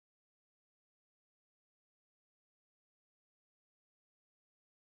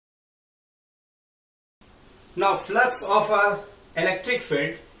Now flux of a electric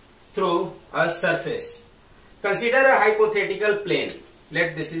field through a surface. Consider a hypothetical plane.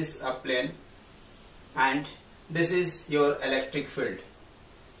 Let this is a plane and this is your electric field.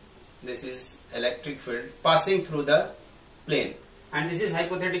 This is electric field passing through the plane, and this is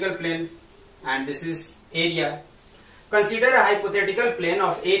hypothetical plane and this is area. Consider a hypothetical plane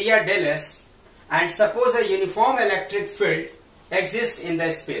of area del S and suppose a uniform electric field exists in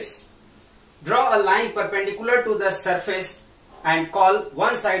the space. Draw a line perpendicular to the surface and call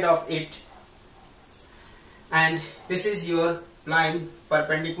one side of it, and this is your line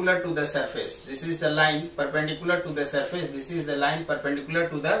perpendicular to the surface. This is the line perpendicular to the surface. This is the line perpendicular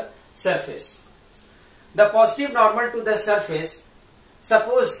to the surface. The positive normal to the surface.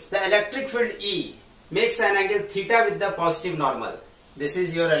 Suppose the electric field E makes an angle theta with the positive normal. This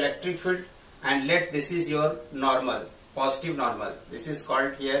is your electric field, and let this is your normal, positive normal. This is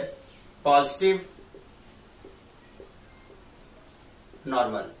called here positive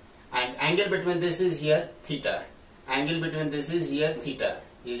normal, and angle between this is here theta. Angle between this is here theta.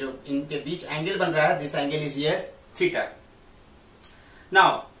 ये जो इनके बीच angle बन रहा है, this angle is here theta.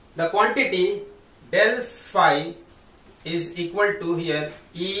 Now the quantity del phi is equal to here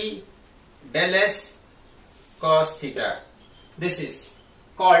E del S cos theta. This is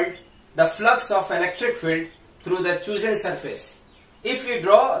called the flux of electric field through the chosen surface. If we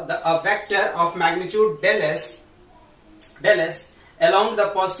draw a vector of magnitude del S along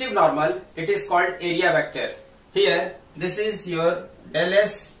the positive normal, it is called area vector. Here this is your del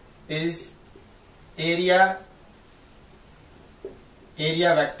S is area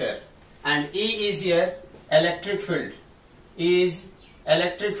vector, and E is here electric field, is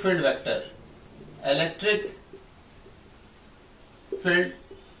electric field vector, electric field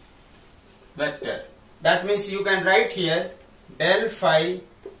vector. That means you can write here del phi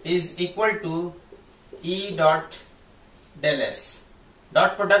is equal to E dot del S.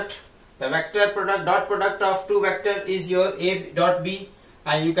 Dot product, the vector product, dot product of two vector is your A dot B,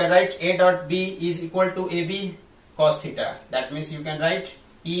 and you can write A dot B is equal to AB cos theta. That means you can write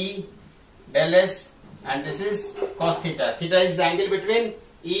E del S, and this is cos theta. Theta is the angle between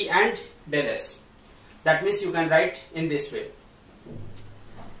E and del S. That means you can write in this way.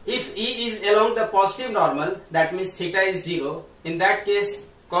 If E is along the positive normal, that means theta is 0. In that case,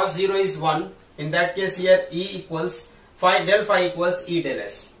 cos 0 is 1. In that case, here E equals phi, del phi equals E del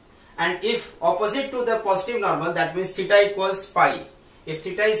S. And if opposite to the positive normal, that means theta equals pi. If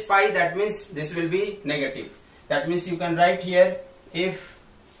theta is pi, that means this will be negative. That means you can write here, if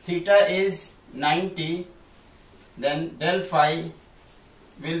theta is 90, then del phi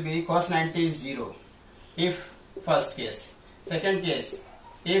will be cos 90 is 0. If first case. Second case,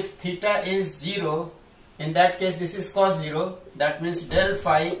 if theta is 0, in that case this is cos 0, that means del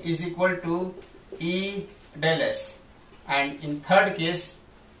phi is equal to E del S. And in third case,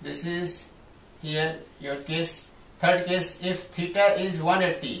 this is here your case, third case, if theta is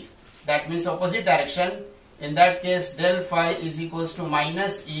 180, that means opposite direction, in that case del phi is equals to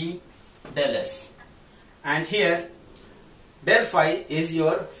minus E del S. And here del phi is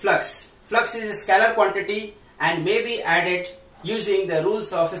your flux. Flux is a scalar quantity and may be added using the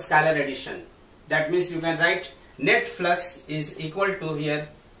rules of scalar addition. That means you can write net flux is equal to here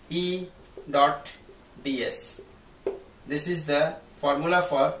E dot ds. This is the formula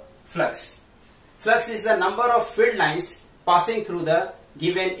for flux. Flux is the number of field lines passing through the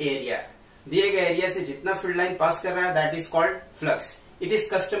given area. दिए गए area से जितना field line पास कर रहा है, that is called flux. It is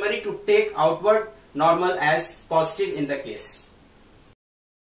customary to take outward normal as positive in the case.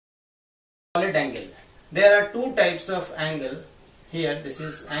 Solid angle. There are two types of angle. Here this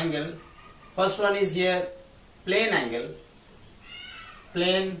is angle. First one is here plane angle.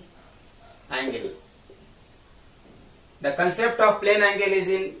 Plane angle. The concept of plane angle is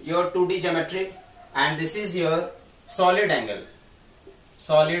in your 2D geometry, and this is your solid angle.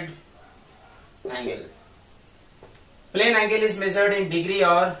 Solid angle. Plane angle is measured in degree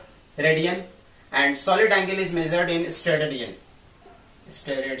or radian, and solid angle is measured in steradian.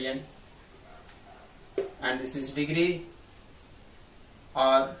 Steradian. And this is degree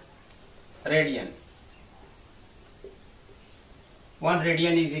or radian. 1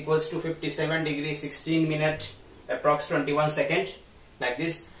 radian is equals to 57 degrees 16 minute approx 21 second, like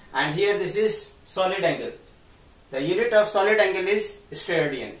this. And here this is solid angle. The unit of solid angle is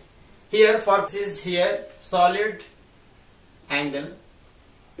steradian. Here for this is here solid angle.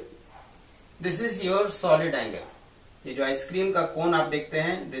 This is your solid angle. ये जो ice cream का कोन आप देखते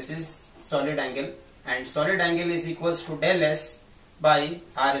हैं, this is solid angle, and solid angle is equals to del S by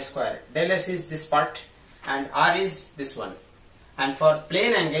R square. Del S is this part and R is this one. And for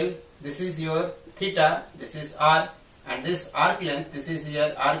plane angle, this is your theta, this is r, and this arc length, this is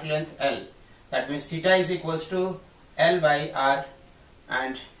here arc length L. That means theta is equals to L by r,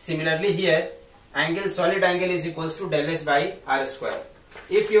 and similarly here angle, solid angle is equals to del S by r square.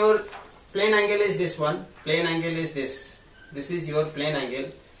 If your plane angle is this one, plane angle is this is your plane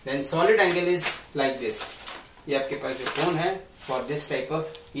angle, then solid angle is like this. ये आपके पास जो कोण है for this type of,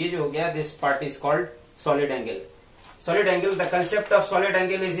 ये जो हो गया, this part is called solid angle. Solid angle, the concept of solid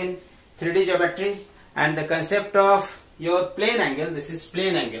angle is in 3D geometry, and the concept of your plane angle, this is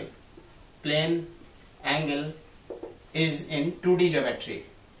plane angle. Plane angle is in 2D geometry.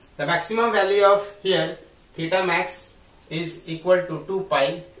 The maximum value of here theta max is equal to 2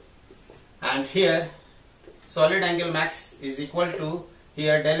 pi, and here solid angle max is equal to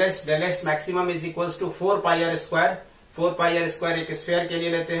here del S maximum is equals to 4 pi r square. 4 pi r square एक sphere के लिए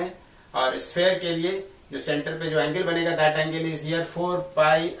लेते हैं, और sphere के लिए जो centre पे जो एंगल बनेगा that angle is here 4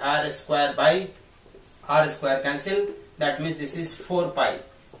 pi r square by r square cancel. That means this is 4 pi.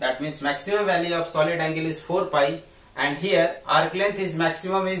 That means maximum value of solid angle is 4 pi, and here arc length is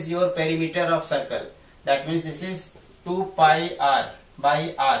maximum is your perimeter of circle. That means this is 2 pi r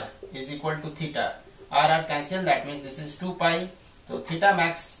by r is equal to theta. R cancel, that means this is 2 pi. So theta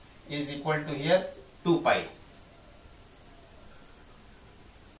max is equal to here 2 pi.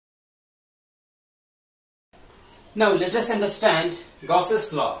 Now let us understand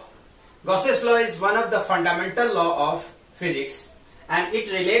Gauss's law. Gauss's law is one of the fundamental law of physics, and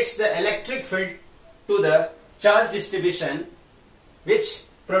it relates the electric field to the charge distribution which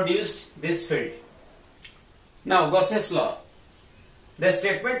produced this field. Now Gauss's law. The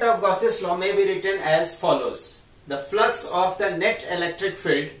statement of Gauss's law may be written as follows. The flux of the net electric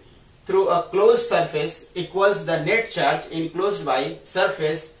field through a closed surface equals the net charge enclosed by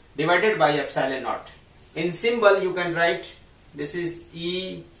surface divided by epsilon naught. In symbol you can write this is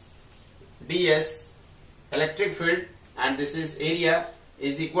E ds electric field, and this is area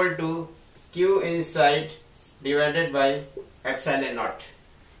is equal to Q inside divided by epsilon naught.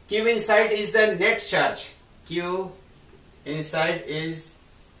 Q inside is the net charge. Q inside is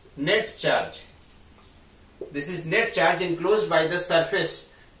net charge. This is net charge enclosed by the surface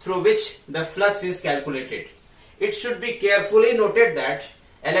through which the flux is calculated. It should be carefully noted that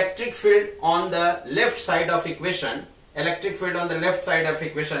electric field on the left side of equation,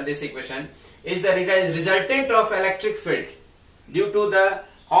 this equation is the resultant of electric field due to the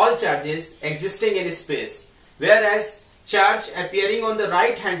all charges existing in space, whereas charge appearing on the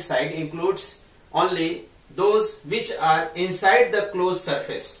right hand side includes only those which are inside the closed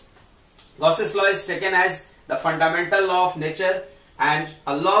surface. Gauss's law is taken as the fundamental law of nature, and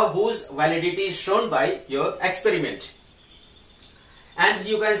a law whose validity is shown by your experiment. And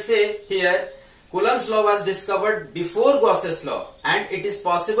you can say here Coulomb's law was discovered before Gauss's law, and it is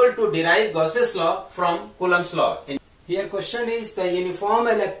possible to derive Gauss's law from Coulomb's law. Here question is, the uniform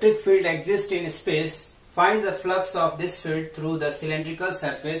electric field exists in space. Find the flux of this field through the cylindrical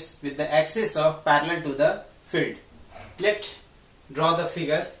surface with the axis of parallel to the field. Let's draw the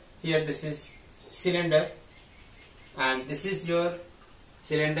figure. Here this is cylinder, and this is your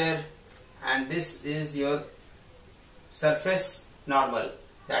cylinder, and this is your surface normal.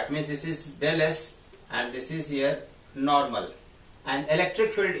 That means this is del S, and this is here normal, and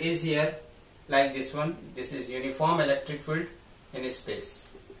electric field is here like this one. This is uniform electric field in space.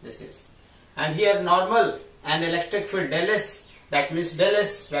 This is, and here normal and electric field del S, that means del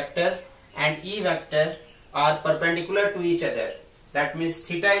S vector and E vector are perpendicular to each other. That means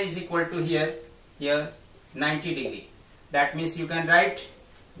theta is equal to here 90 degree. That means you can write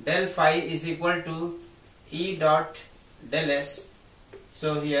del phi is equal to E dot del S.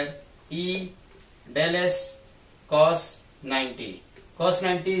 So here E del S cos 90. Cos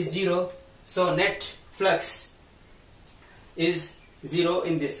 90 is 0. So net flux is 0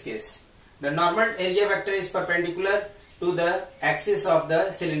 in this case. The normal area vector is perpendicular to the axis of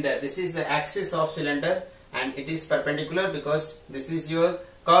the cylinder. This is the axis of cylinder, and it is perpendicular because this is your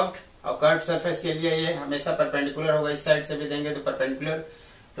curved, और curve surface के लिए ये हमेशा perpendicular होगा. इस side से भी देंगे तो परपेंडिकुलर.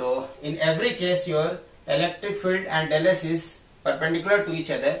 तो in every case your electric field and del S is perpendicular to each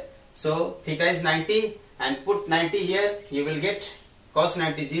other. So theta is 90, and put 90 here, you will get cos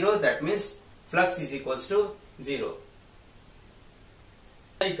 90 0. That means flux is equals to 0.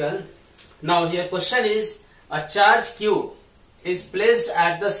 Now here question is, a charge Q is placed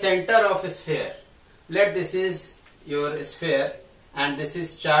at the center of a sphere. Let this is your sphere, and this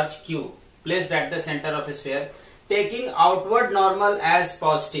is charge Q placed at the center of a sphere, taking outward normal as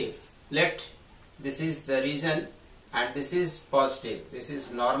positive. Let this is the region, and this is positive. This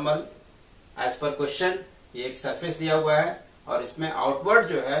is normal as per question. ये एक surface दिया हुआ है, और इसमें outward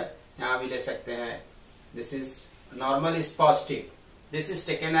जो है यहाँ भी ले सकते हैं. This is normal is positive. This is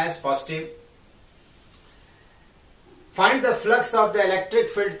taken as positive. Find the flux of the electric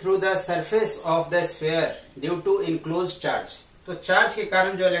field through the surface of the sphere due to enclosed charge. तो चार्ज के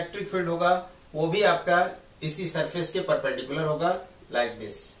कारण जो इलेक्ट्रिक फील्ड होगा वो भी आपका इसी सरफेस के परपेंडिकुलर होगा, like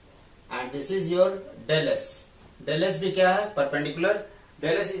this. And this is your del S. Del S भी क्या है? Perpendicular.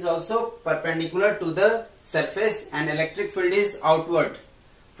 Del S is also perpendicular to the surface and electric field is outward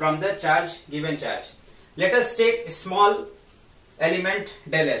from the charge, given charge. Let us take small element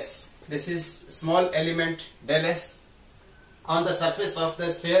del S. This is small element del S on the surface of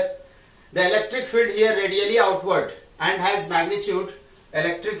the sphere. The electric field here radially outward and has magnitude,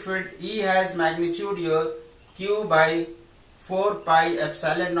 electric field E has magnitude here Q by 4 pi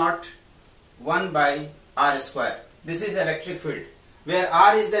epsilon naught 1 by R square. This is electric field where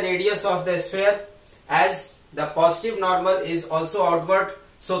R is the radius of the sphere. As the positive normal is also outward,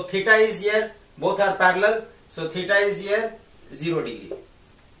 so theta is here, both are parallel, so theta is here 0 degree.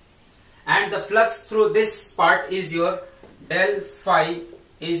 And the flux through this part is your del phi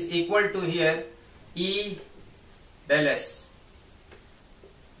is equal to here E del S.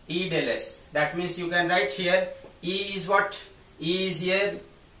 E del S. That means you can write here E is what? E is here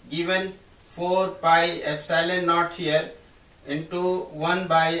given 4 pi epsilon naught here into 1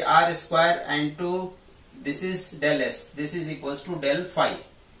 by R square and 2. This is del S. This is equals to del phi.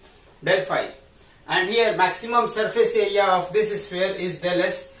 Del phi. And here maximum surface area of this sphere is del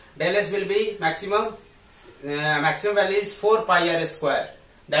S. Del S will be maximum. Maximum value is 4 pi R square.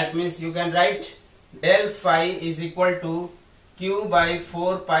 That means you can write del phi is equal to Q by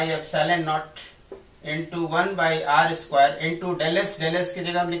 4 pi epsilon naught into 1 by R square into del S. Del S की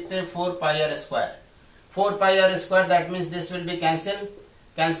जगह हम लिखते हैं 4 pi R square. 4 pi R square. That means this will be cancel.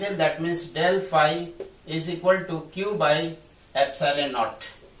 That means del phi is equal to Q by epsilon naught.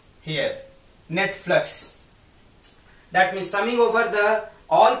 Here net flux. That means summing over the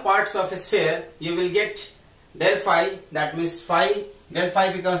all parts of a sphere, you will get del phi. That means phi, del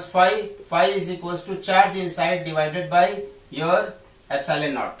phi becomes phi. Phi is equals to charge inside divided by your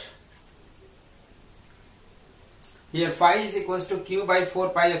epsilon naught. Here phi is equals to Q by 4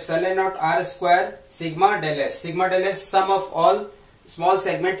 pi epsilon naught R square sigma del S. Sigma del S sum of all small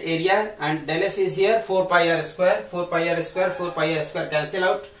segment area, and del S is here 4 pi R square. 4 pi R square, 4 pi R square cancel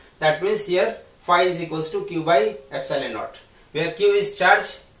out. That means here phi is equals to Q by epsilon naught, where Q is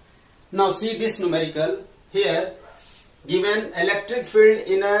charge. Now see this numerical here. Given electric field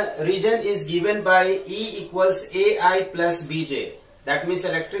in a region is given by E equals AI plus Bj. That means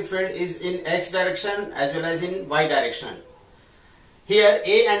electric field is in X direction as well as in Y direction. Here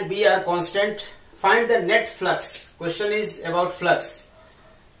A and B are constant. Find the net flux. Question is about flux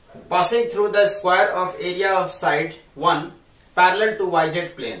passing through the square of area of side 1 parallel to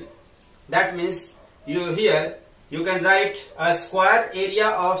YZ plane. That means you can write a square area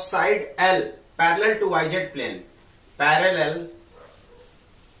of side L parallel to YZ plane. Parallel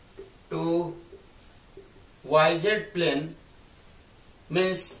to YZ plane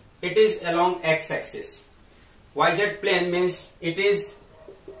means it is along X axis. YZ plane means it is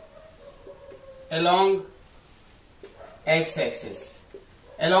along X axis.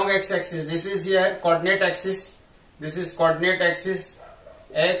 Along X axis, this is here coordinate axis. This is coordinate axis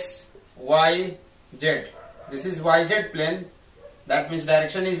X, Y, Z. This is YZ plane. That means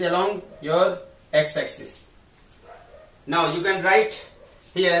direction is along your X axis. Now you can write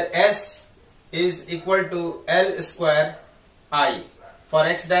here S is equal to L square I for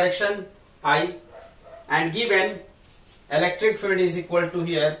X direction I, and given electric field is equal to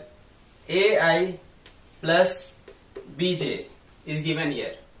here AI plus Bj is given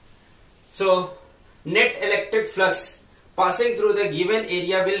here. So net electric flux passing through the given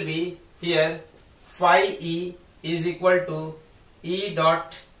area will be here phi E is equal to E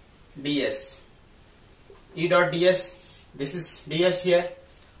dot ds. E dot ds, this is ds here,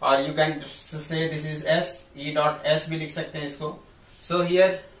 or you can say this is S. E dot S भी लिख सकते हैं इसको. So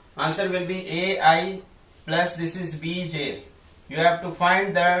here answer will be AI plus this is Bj. You have to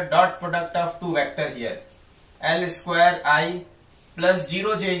find the dot product of two vector here. L square I plus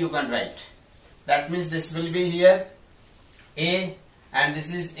 0j you can write. That means this will be here A and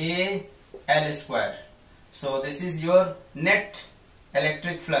this is A L square. So this is your net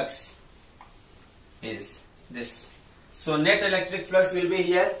electric flux is this. So net electric flux will be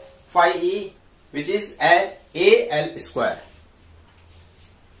here phi E, which is A L square.